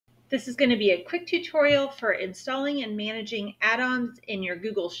This is going to be a quick tutorial for installing and managing add-ons in your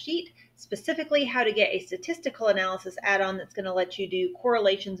Google Sheet, specifically how to get a statistical analysis add-on that's going to let you do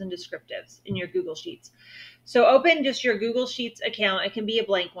correlations and descriptives in your Google Sheets. So open just your Google Sheets account. It can be a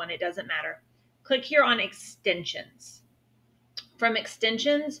blank one. It doesn't matter. Click here on extensions. From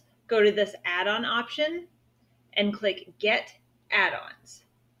extensions, go to this add-on option and click Get Add-ons.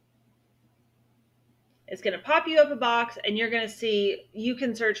 It's going to pop you up a box and you're going to see you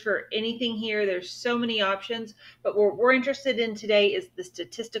can search for anything here. There's so many options, but what we're interested in today is the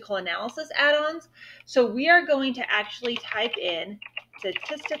statistical analysis add-ons. So we are going to actually type in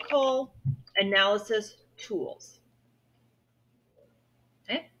Statistical Analysis Tools.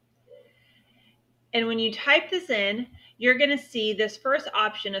 Okay. And when you type this in, you're going to see this first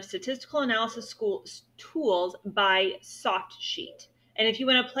option of Statistical Analysis Tools by Softsheet. And if you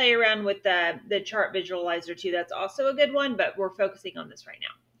want to play around with the chart visualizer too, that's also a good one, but we're focusing on this right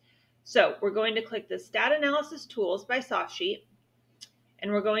now. So we're going to click the Stat Analysis Tools by Softsheet,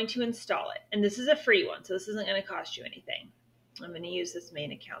 and we're going to install it. And this is a free one, so this isn't going to cost you anything. I'm going to use this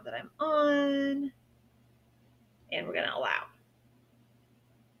main account that I'm on, and we're going to allow.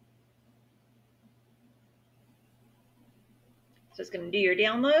 So it's going to do your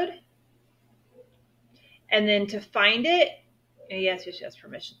download. And then to find it, yes,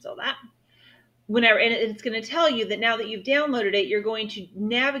 permissions, all that. And it's going to tell you that now that you've downloaded it, you're going to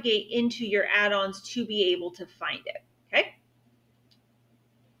navigate into your add-ons to be able to find it. Okay.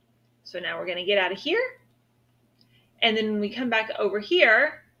 So now we're going to get out of here. And then when we come back over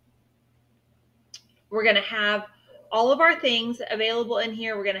here, we're going to have all of our things available in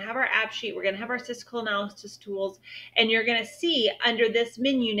here. We're going to have our app sheet. We're going to have our statistical analysis tools. And you're going to see under this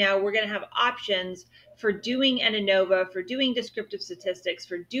menu now, we're going to have options for doing an ANOVA, for doing descriptive statistics,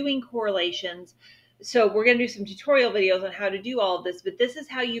 for doing correlations. So we're going to do some tutorial videos on how to do all of this, but this is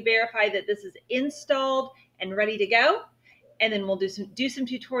how you verify that this is installed and ready to go. And then we'll do some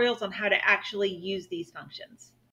tutorials on how to actually use these functions.